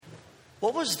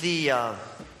What was the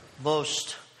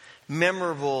most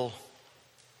memorable,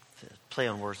 play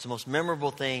on words, the most memorable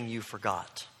thing you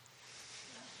forgot?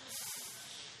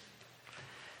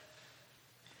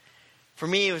 For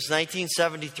me, it was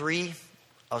 1973.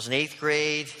 I was in 8th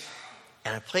grade,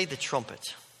 and I played the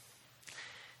trumpet.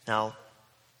 Now,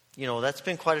 that's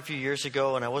been quite a few years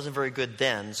ago, and I wasn't very good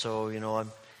then, so,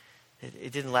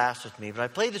 it didn't last with me. But I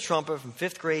played the trumpet from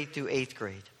 5th grade through 8th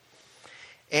grade.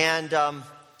 And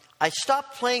I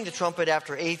stopped playing the trumpet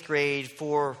after 8th grade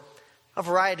for a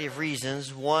variety of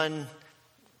reasons. One,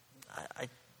 I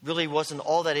really wasn't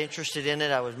all that interested in it.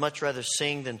 I would much rather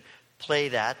sing than play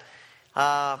that.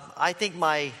 I think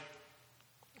my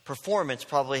performance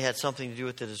probably had something to do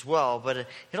with it as well, but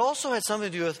it also had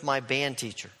something to do with my band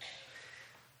teacher.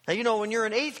 Now, when you're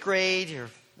in 8th grade,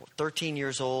 you're 13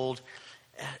 years old,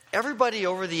 everybody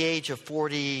over the age of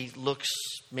 40 looks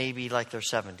maybe like they're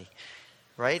 70,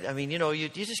 right? I mean, you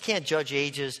just can't judge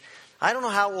ages. I don't know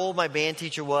how old my band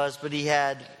teacher was, but he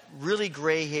had really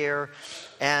gray hair,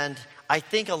 and I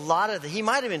think he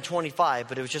might have been 25,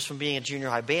 but it was just from being a junior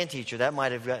high band teacher. That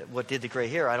might have got what did the gray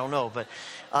hair. I don't know, but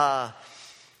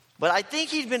I think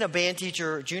he'd been a band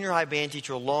teacher, junior high band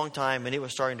teacher, a long time, and it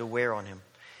was starting to wear on him.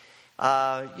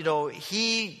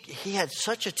 He had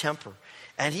such a temper,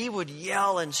 and he would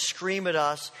yell and scream at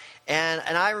us. And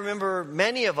I remember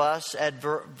many of us at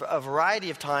a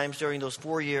variety of times during those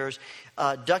 4 years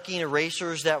ducking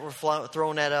erasers that were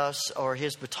thrown at us, or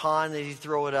his baton that he'd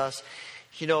throw at us.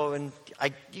 And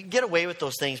you get away with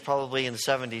those things probably in the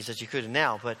 70s as you could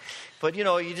now. But we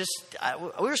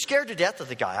were scared to death of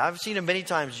the guy. I've seen him many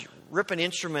times rip an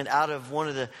instrument out of one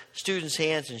of the students'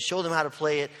 hands and show them how to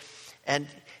play it. And,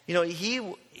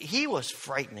 he was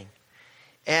frightening.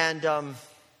 And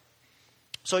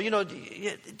so,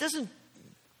 it doesn't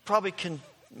probably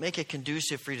make it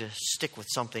conducive for you to stick with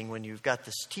something when you've got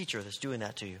this teacher that's doing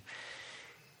that to you.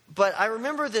 But I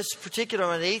remember this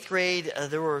particular, in 8th grade,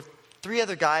 there were 3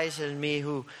 other guys and me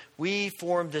who we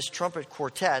formed this trumpet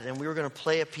quartet, and we were going to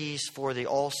play a piece for the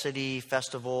All-City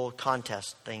Festival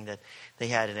contest thing that they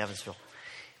had in Evansville.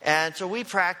 And so we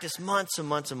practiced months and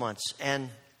months and months,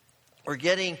 and we're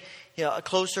getting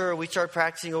closer. We started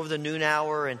practicing over the noon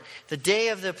hour, and the day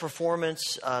of the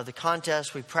performance, the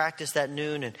contest, we practiced that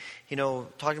noon, and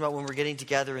talking about when we're getting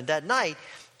together. And that night,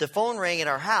 the phone rang at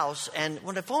our house, and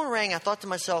when the phone rang, I thought to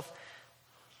myself,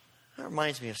 that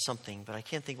reminds me of something, but I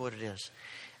can't think what it is.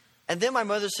 And then my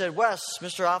mother said, "Wes,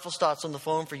 Mr. Affelstadt's on the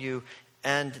phone for you."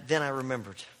 And then I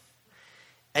remembered.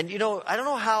 And I don't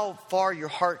know how far your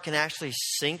heart can actually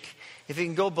sink, if it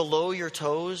can go below your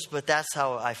toes, but that's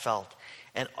how I felt.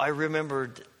 And I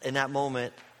remembered in that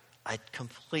moment, I'd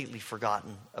completely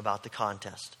forgotten about the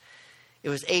contest. It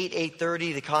was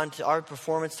 8:30. Our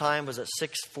performance time was at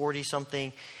 6:40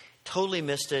 something. Totally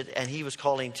missed it, and he was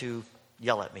calling to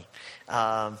yell at me.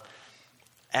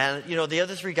 And, the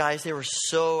other 3 guys, they were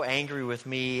so angry with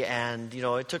me, and,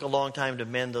 it took a long time to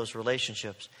mend those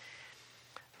relationships.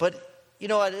 But, it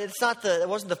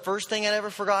wasn't the first thing I'd ever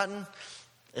forgotten.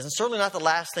 It's certainly not the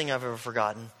last thing I've ever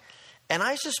forgotten. And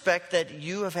I suspect that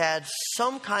you have had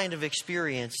some kind of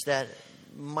experience that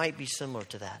might be similar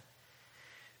to that,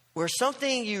 where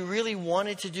something you really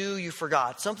wanted to do, you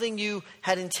forgot. Something you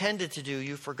had intended to do,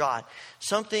 you forgot.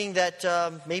 Something that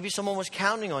maybe someone was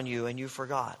counting on you and you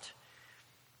forgot.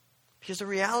 Because the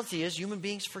reality is human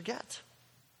beings forget.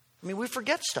 I mean, we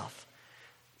forget stuff.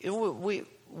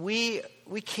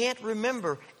 We can't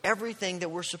remember everything that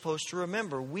we're supposed to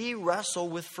remember. We wrestle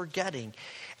with forgetting.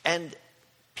 And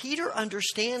Peter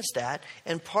understands that,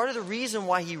 and part of the reason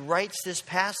why he writes this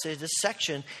passage, this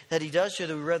section that he does here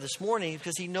that we read this morning, is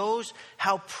because he knows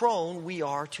how prone we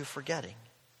are to forgetting.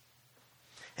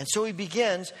 And so he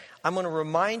begins, I'm going to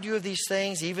remind you of these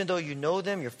things, even though you know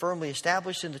them, you're firmly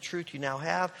established in the truth you now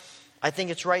have. I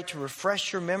think it's right to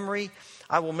refresh your memory.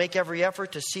 I will make every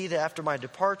effort to see that after my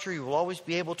departure, you will always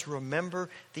be able to remember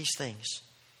these things.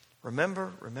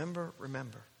 Remember, remember,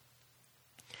 remember.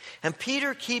 And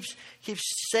Peter keeps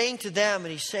saying to them,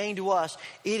 and he's saying to us,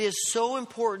 it is so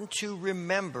important to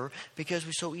remember because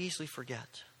we so easily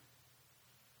forget.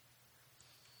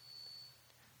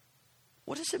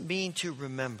 What does it mean to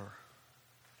remember?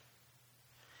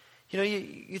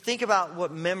 You think about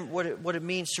what it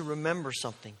means to remember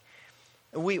something.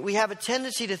 We have a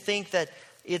tendency to think that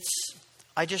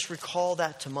I just recall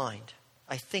that to mind.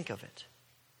 I think of it.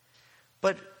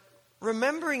 But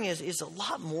remembering is a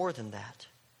lot more than that.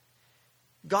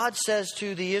 God says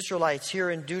to the Israelites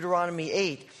here in Deuteronomy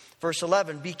 8, verse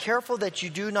 11, be careful that you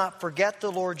do not forget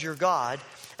the Lord your God.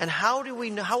 And how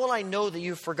will I know that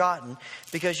you've forgotten?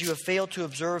 Because you have failed to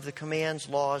observe the commands,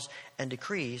 laws, and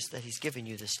decrees that he's given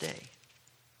you this day.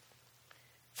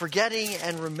 forgetting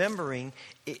and remembering,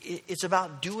 it's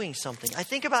about doing something. I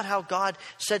think about how God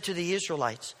said to the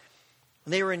Israelites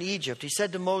when they were in Egypt, he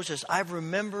said to Moses, I've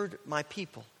remembered my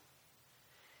people.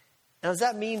 Now, does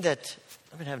that mean that,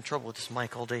 I've been having trouble with this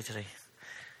mic all day today.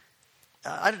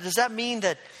 Does that mean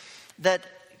that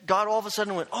God all of a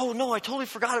sudden went, oh no, I totally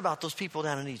forgot about those people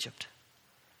down in Egypt?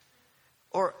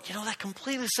 Or, that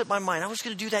completely slipped my mind. I was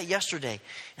going to do that yesterday,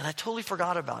 and I totally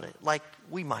forgot about it, like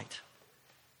we might.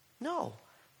 No,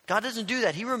 God doesn't do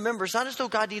that. He remembers. It's not as though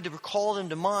God needed to recall them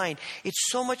to mind. It's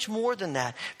so much more than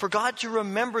that. For God to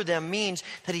remember them means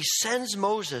that he sends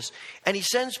Moses and he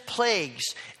sends plagues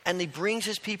and he brings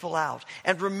his people out.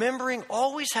 And remembering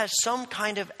always has some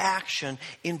kind of action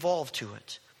involved to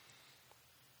it.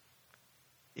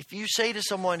 If you say to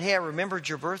someone, hey, I remembered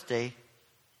your birthday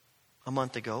a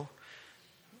month ago,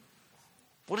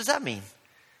 what does that mean?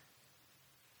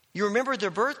 You remembered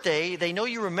their birthday. They know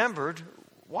you remembered.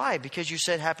 Why? Because you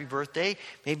said happy birthday.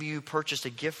 Maybe you purchased a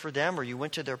gift for them or you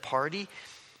went to their party.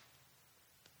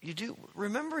 You do.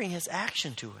 Remembering has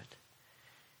action to it.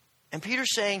 And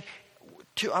Peter's saying,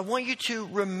 I want you to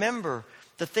remember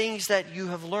the things that you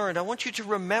have learned. I want you to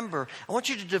remember. I want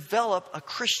you to develop a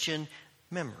Christian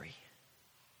memory.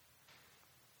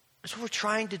 That's what we're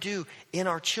trying to do in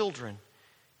our children.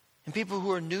 And people who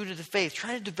are new to the faith,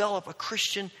 trying to develop a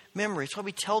Christian memory. That's why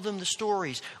we tell them the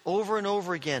stories over and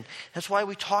over again. That's why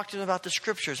we talk to them about the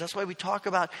scriptures. That's why we talk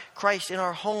about Christ in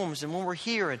our homes and when we're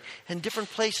here and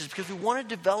different places. Because we want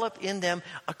to develop in them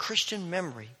a Christian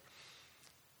memory.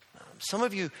 Some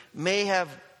of you may have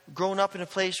grown up in a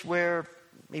place where,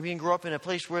 maybe you grew up in a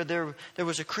place where there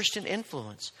was a Christian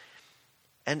influence.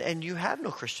 And you have no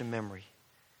Christian memory.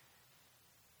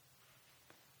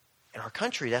 In our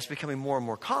country, that's becoming more and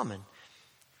more common.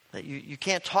 That you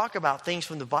can't talk about things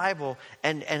from the Bible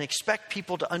and expect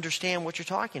people to understand what you're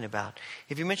talking about.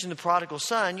 If you mention the prodigal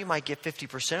son, you might get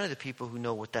 50% of the people who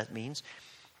know what that means.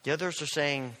 The others are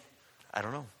saying, I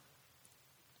don't know.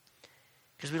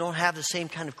 Because we don't have the same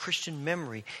kind of Christian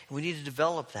memory, and we need to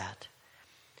develop that.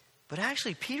 But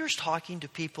actually, Peter's talking to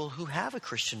people who have a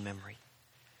Christian memory.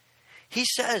 He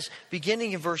says,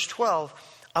 beginning in verse 12,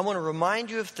 I want to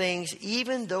remind you of things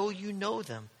even though you know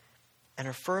them and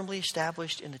are firmly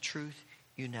established in the truth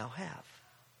you now have.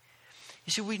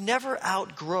 You see, we never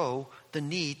outgrow the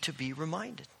need to be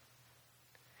reminded.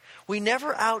 We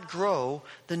never outgrow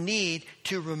the need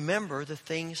to remember the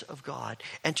things of God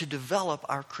and to develop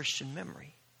our Christian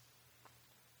memory.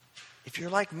 If you're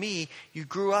like me, you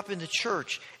grew up in the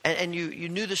church and you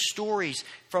knew the stories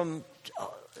from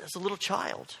as a little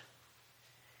child.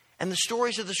 And the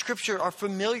stories of the scripture are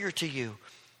familiar to you.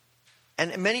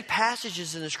 And many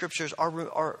passages in the scriptures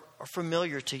are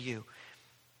familiar to you.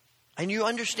 And you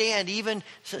understand even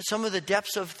some of the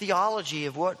depths of theology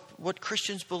of what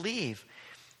Christians believe.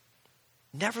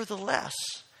 Nevertheless,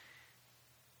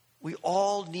 we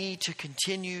all need to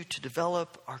continue to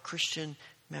develop our Christian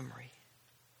memory.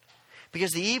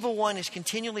 Because the evil one is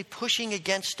continually pushing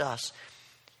against us.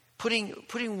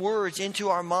 Putting words into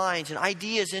our minds and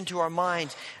ideas into our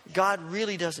minds. God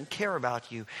really doesn't care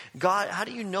about you. God, how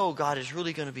do you know God is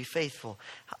really going to be faithful?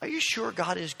 Are you sure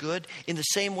God is good in the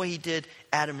same way he did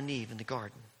Adam and Eve in the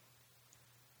garden?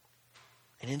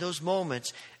 And in those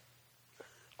moments,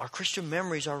 our Christian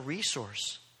memory is our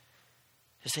resource.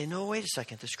 To say, no, wait a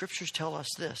second, the scriptures tell us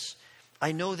this.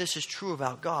 I know this is true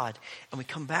about God. And we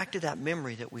come back to that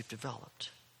memory that we've developed.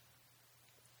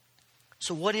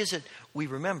 So what is it we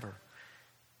remember?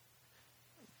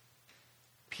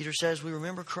 Peter says we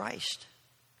remember Christ.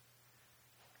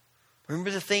 Remember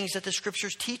the things that the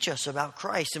scriptures teach us about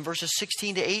Christ. In verses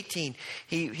 16 to 18,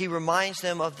 he reminds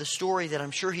them of the story that I'm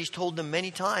sure he's told them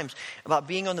many times about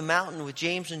being on the mountain with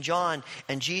James and John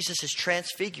and Jesus is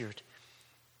transfigured.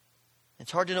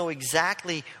 It's hard to know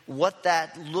exactly what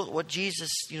Jesus,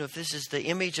 if this is the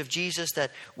image of Jesus that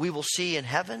we will see in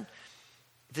heaven.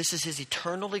 This is his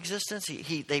eternal existence.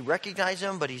 They recognize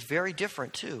him, but he's very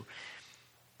different too.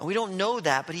 And we don't know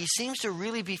that, but he seems to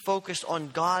really be focused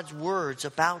on God's words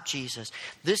about Jesus.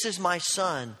 This is my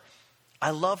son.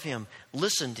 I love him.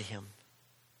 Listen to him.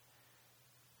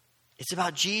 It's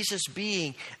about Jesus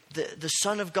being the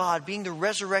Son of God, being the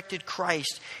resurrected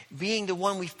Christ, being the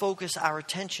one we focus our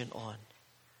attention on.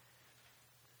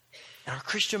 And our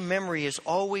Christian memory is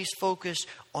always focused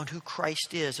on who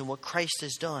Christ is and what Christ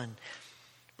has done.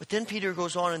 But then Peter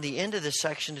goes on in the end of this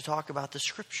section to talk about the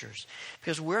scriptures.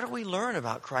 Because where do we learn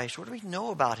about Christ? What do we know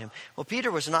about him? Well,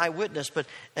 Peter was an eyewitness, but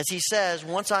as he says,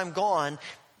 once I'm gone,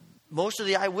 most of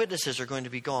the eyewitnesses are going to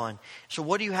be gone. So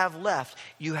what do you have left?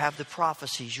 You have the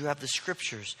prophecies. You have the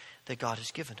scriptures that God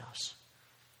has given us.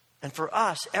 And for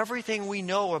us, everything we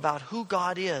know about who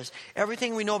God is,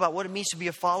 everything we know about what it means to be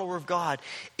a follower of God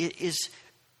is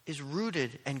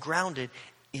rooted and grounded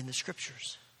in the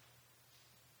Scriptures.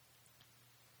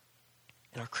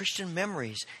 And our Christian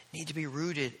memories need to be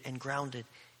rooted and grounded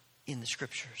in the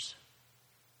Scriptures.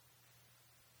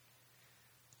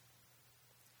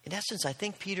 In essence, I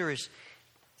think Peter is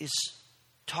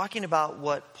talking about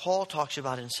what Paul talks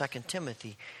about in 2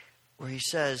 Timothy, where he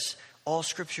says, all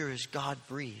Scripture is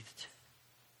God-breathed.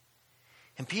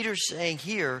 And Peter's saying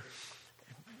here,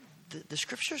 the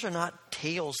Scriptures are not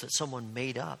tales that someone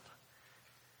made up.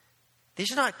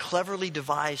 These are not cleverly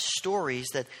devised stories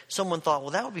that someone thought,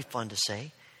 well, that would be fun to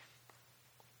say.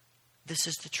 This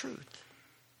is the truth.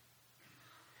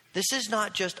 This is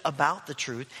not just about the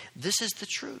truth. This is the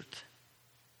truth.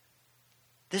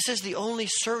 This is the only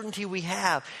certainty we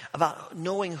have about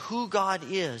knowing who God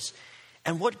is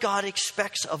and what God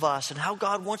expects of us and how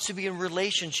God wants to be in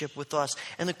relationship with us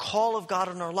and the call of God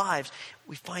in our lives.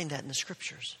 We find that in the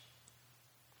Scriptures.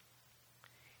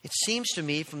 It seems to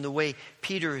me from the way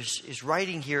Peter is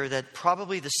writing here that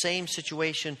probably the same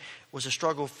situation was a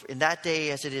struggle in that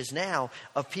day as it is now,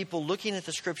 of people looking at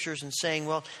the Scriptures and saying,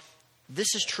 well,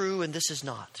 this is true and this is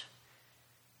not.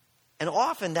 And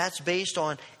often that's based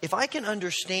on, if I can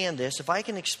understand this, if I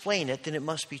can explain it, then it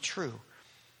must be true.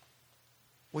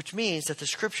 Which means that the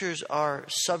Scriptures are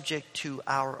subject to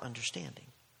our understanding.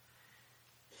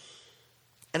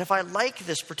 And if I like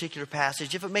this particular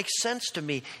passage, if it makes sense to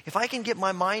me, if I can get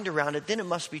my mind around it, then it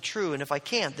must be true. And if I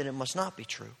can't, then it must not be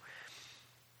true.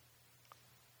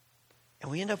 And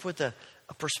we end up with a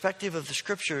perspective of the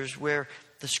Scriptures where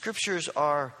the Scriptures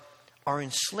are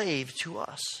enslaved to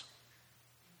us.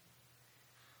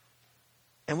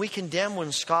 And we condemn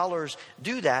when scholars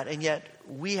do that, and yet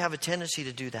we have a tendency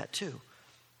to do that too.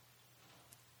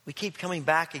 We keep coming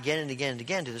back again and again and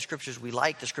again to the Scriptures we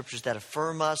like, the Scriptures that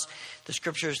affirm us, the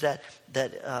Scriptures that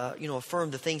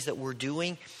affirm the things that we're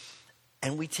doing.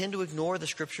 And we tend to ignore the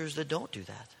Scriptures that don't do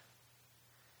that.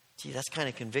 Gee, that's kind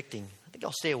of convicting. I think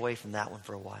I'll stay away from that one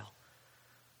for a while.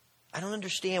 I don't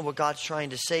understand what God's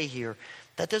trying to say here.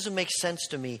 That doesn't make sense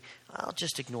to me. I'll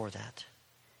just ignore that.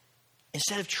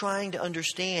 Instead of trying to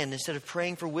understand, instead of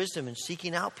praying for wisdom and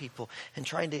seeking out people and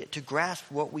trying to grasp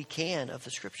what we can of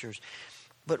the Scriptures.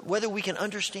 But whether we can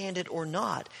understand it or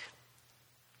not,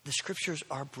 the Scriptures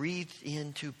are breathed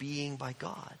into being by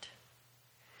God.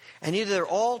 And either they're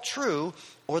all true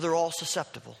or they're all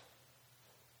susceptible.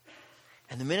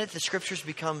 And the minute the Scriptures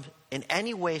become in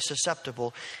any way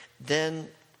susceptible, then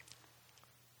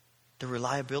the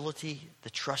reliability, the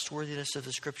trustworthiness of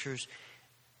the Scriptures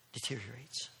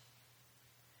deteriorates.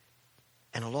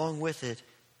 And along with it,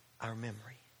 our memory.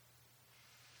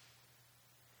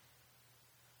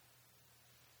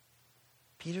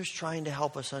 Peter's trying to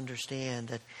help us understand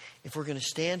that if we're going to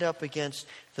stand up against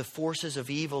the forces of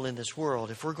evil in this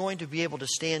world, if we're going to be able to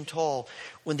stand tall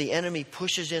when the enemy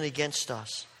pushes in against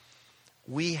us,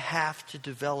 we have to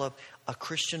develop a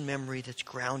Christian memory that's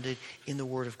grounded in the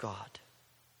Word of God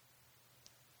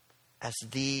as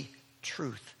the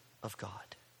truth of God.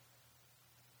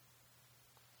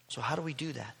 So how do we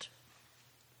do that?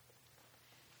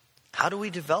 How do we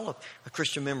develop a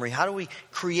Christian memory? How do we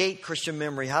create Christian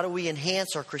memory? How do we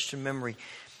enhance our Christian memory?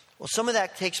 Well, some of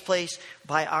that takes place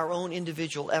by our own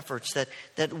individual efforts,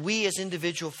 that we as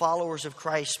individual followers of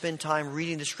Christ spend time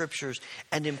reading the Scriptures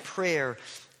and in prayer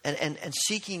and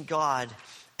seeking God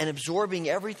and absorbing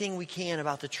everything we can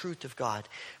about the truth of God.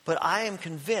 But I am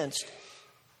convinced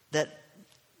that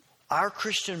our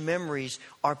Christian memories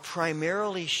are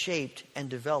primarily shaped and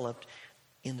developed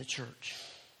in the church.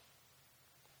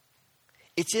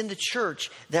 It's in the church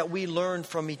that we learn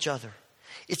from each other.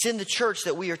 It's in the church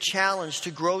that we are challenged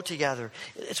to grow together.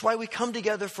 It's why we come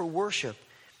together for worship.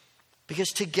 Because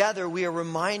together we are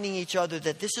reminding each other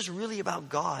that this is really about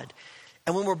God.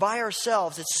 And when we're by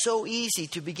ourselves, it's so easy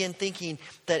to begin thinking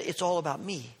that it's all about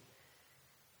me.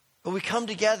 But we come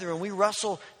together and we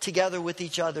wrestle together with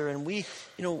each other, and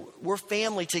we're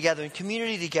family together and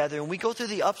community together, and we go through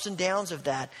the ups and downs of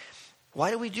that. Why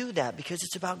do we do that? Because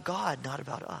it's about God, not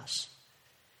about us.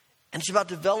 And it's about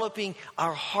developing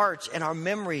our hearts and our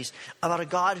memories about a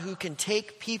God who can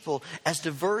take people as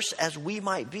diverse as we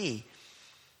might be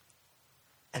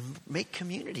and make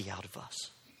community out of us.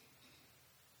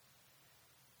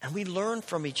 And we learn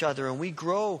from each other and we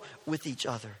grow with each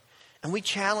other. And we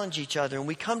challenge each other and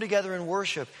we come together in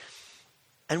worship.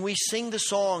 And we sing the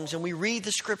songs and we read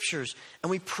the Scriptures and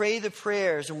we pray the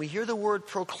prayers and we hear the word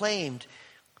proclaimed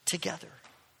together.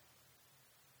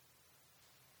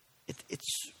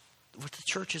 It's what the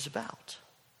church is about.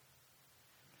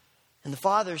 And the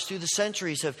fathers through the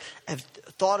centuries have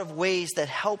thought of ways that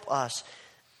help us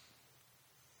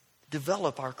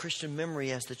develop our Christian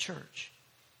memory as the church.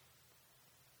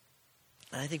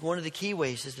 And I think one of the key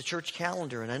ways is the church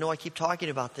calendar. And I know I keep talking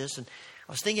about this, and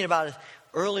I was thinking about it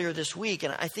earlier this week,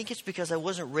 and I think it's because I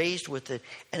wasn't raised with it.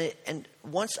 And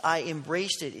once I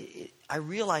embraced it, I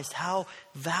realized how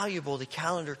valuable the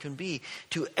calendar can be.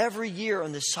 To every year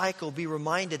on this cycle be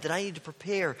reminded that I need to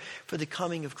prepare for the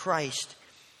coming of Christ,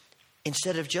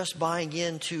 instead of just buying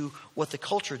into what the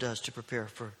culture does to prepare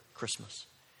for Christmas.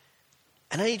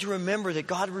 And I need to remember that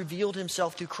God revealed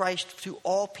himself through Christ to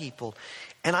all people.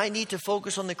 And I need to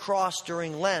focus on the cross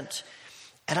during Lent.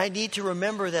 And I need to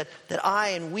remember that I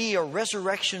and we are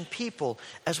resurrection people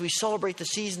as we celebrate the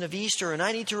season of Easter. And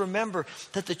I need to remember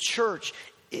that the church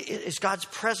is God's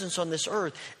presence on this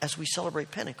earth as we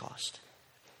celebrate Pentecost.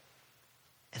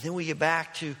 And then we get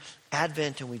back to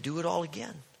Advent and we do it all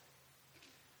again.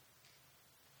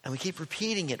 And we keep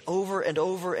repeating it over and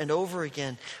over and over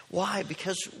again. Why?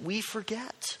 Because we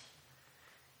forget.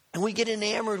 And we get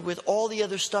enamored with all the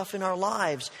other stuff in our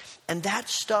lives. And that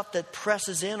stuff that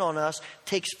presses in on us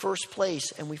takes first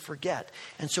place and we forget.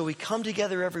 And so we come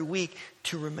together every week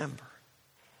to remember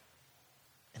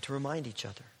and to remind each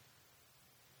other.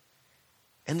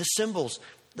 And the symbols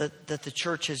that the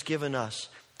church has given us,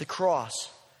 the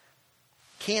cross,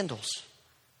 candles.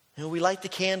 You know, we light the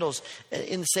candles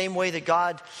in the same way that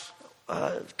God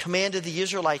commanded the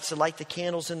Israelites to light the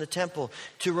candles in the temple,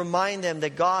 to remind them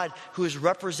that God, who is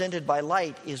represented by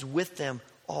light, is with them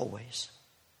always.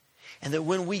 And that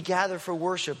when we gather for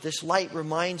worship, this light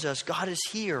reminds us God is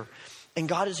here and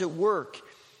God is at work.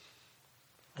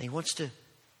 And he wants to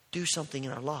do something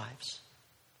in our lives.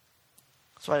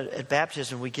 That's why at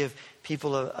baptism we give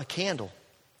people a candle.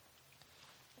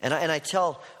 And I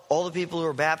tell all the people who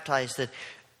are baptized that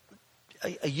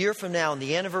a year from now, on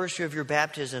the anniversary of your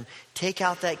baptism, take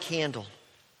out that candle.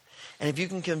 And if you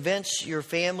can convince your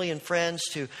family and friends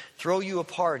to throw you a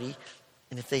party,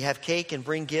 and if they have cake and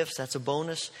bring gifts, that's a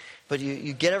bonus. But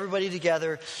you get everybody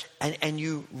together and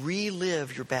you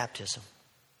relive your baptism.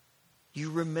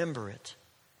 You remember it.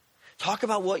 Talk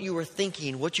about what you were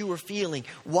thinking, what you were feeling.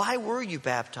 Why were you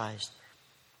baptized?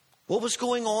 What was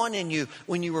going on in you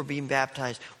when you were being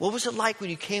baptized? What was it like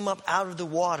when you came up out of the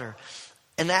water?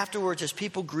 And afterwards, as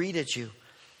people greeted you,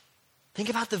 think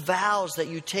about the vows that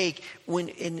you take when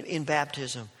in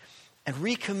baptism, and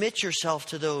recommit yourself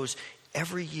to those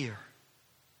every year.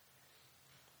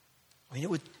 I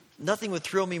mean, nothing would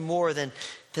thrill me more than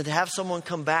to have someone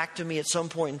come back to me at some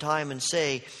point in time and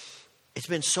say, "It's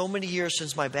been so many years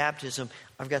since my baptism,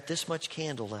 I've got this much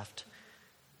candle left.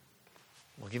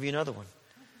 We'll give you another one."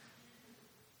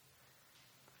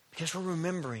 Because we're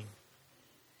remembering.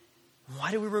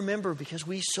 Why do we remember? Because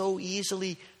we so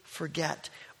easily forget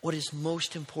what is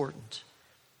most important.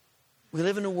 We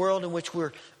live in a world in which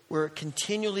we're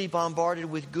continually bombarded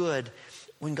with good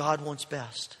when God wants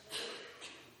best.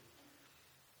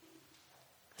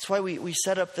 That's why we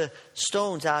set up the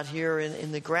stones out here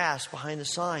in the grass behind the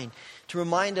sign to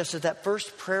remind us of that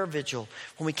first prayer vigil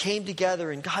when we came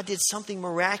together and God did something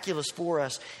miraculous for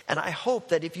us. And I hope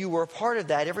that if you were a part of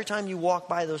that, every time you walk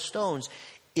by those stones,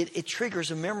 it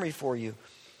triggers a memory for you.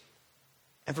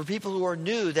 And for people who are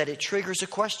new, that it triggers a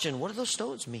question. What do those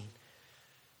stones mean?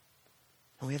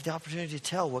 And we have the opportunity to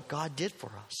tell what God did for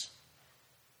us.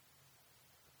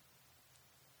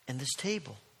 And this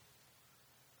table.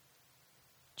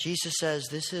 Jesus says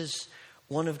this is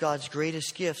one of God's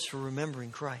greatest gifts for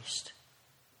remembering Christ.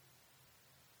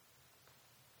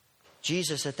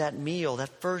 Jesus at that meal,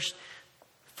 that first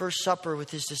supper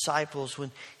with his disciples,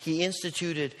 when he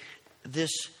instituted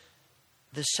this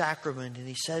sacrament, and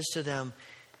he says to them,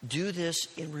 "Do this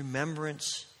in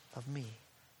remembrance of me."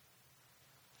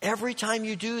 Every time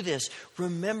you do this,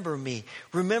 remember me.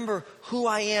 Remember who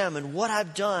I am and what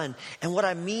I've done and what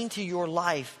I mean to your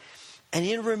life. And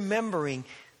in remembering,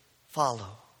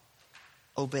 follow,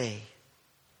 obey,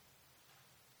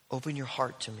 open your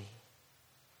heart to me.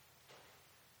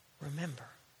 Remember.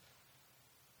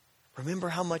 Remember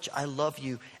how much I love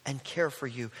you and care for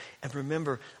you. And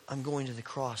remember, I'm going to the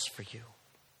cross for you.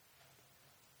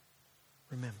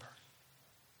 Remember.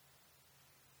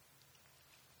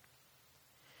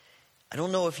 I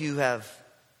don't know if you have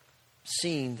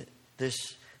seen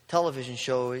this television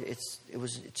show.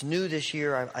 It's new this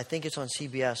year. I think it's on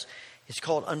CBS. It's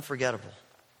called Unforgettable.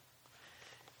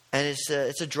 And it's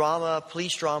a drama,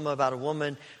 police drama about a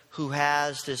woman who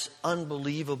has this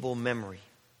unbelievable memory.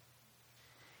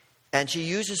 And she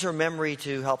uses her memory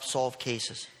to help solve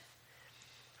cases.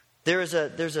 There's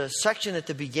a section at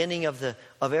the beginning of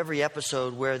every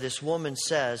episode where this woman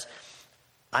says,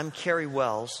 I'm Carrie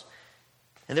Wells,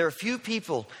 and there are few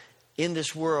people in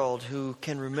this world who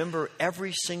can remember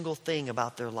every single thing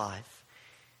about their life.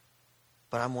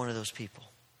 But I'm one of those people.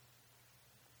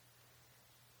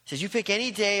 He says, you pick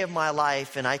any day of my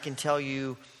life and I can tell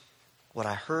you what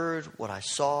I heard, what I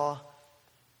saw,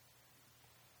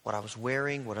 what I was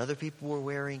wearing, what other people were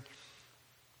wearing.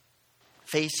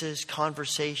 Faces,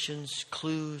 conversations,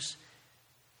 clues.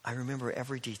 I remember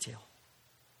every detail.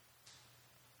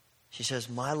 She says,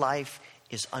 my life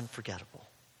is unforgettable.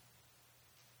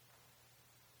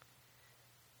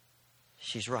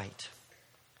 She's right.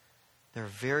 There are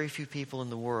very few people in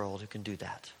the world who can do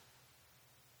that.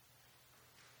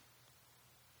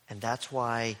 And that's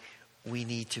why we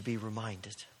need to be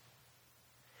reminded.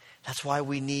 That's why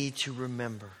we need to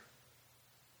remember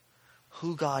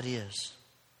who God is,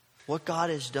 what God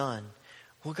has done,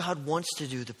 what God wants to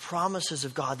do, the promises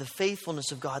of God, the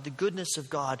faithfulness of God, the goodness of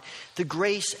God, the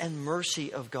grace and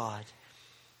mercy of God.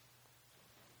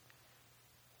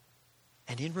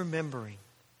 And in remembering,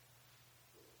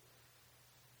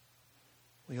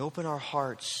 we open our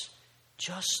hearts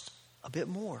just a bit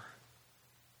more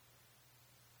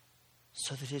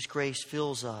so that His grace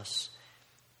fills us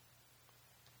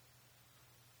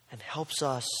and helps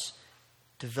us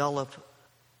develop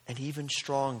an even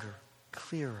stronger,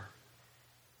 clearer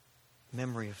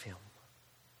memory of Him.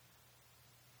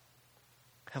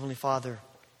 Heavenly Father,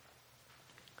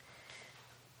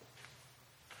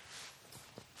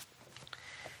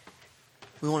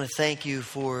 we want to thank You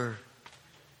for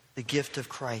the gift of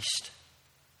Christ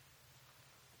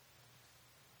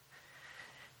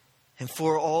and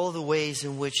for all the ways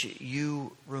in which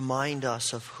You remind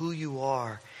us of who You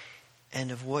are and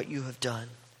of what You have done.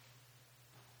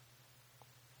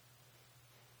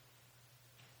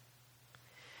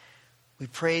 We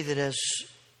pray that as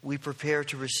we prepare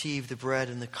to receive the bread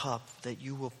and the cup, that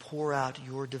You will pour out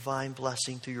Your divine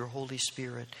blessing through Your Holy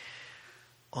Spirit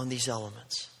on these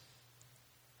elements.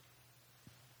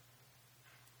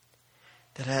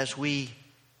 That as we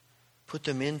put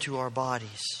them into our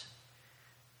bodies,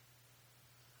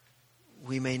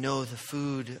 we may know the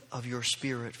food of Your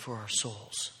Spirit for our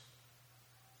souls.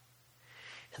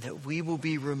 And that we will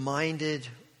be reminded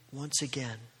once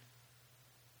again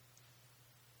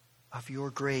of Your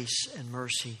grace and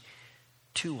mercy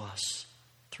to us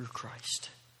through Christ.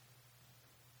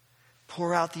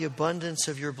 Pour out the abundance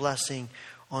of Your blessing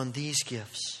on these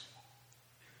gifts.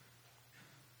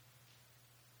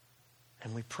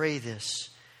 And we pray this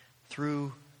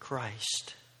through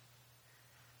Christ.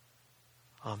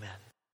 Amen.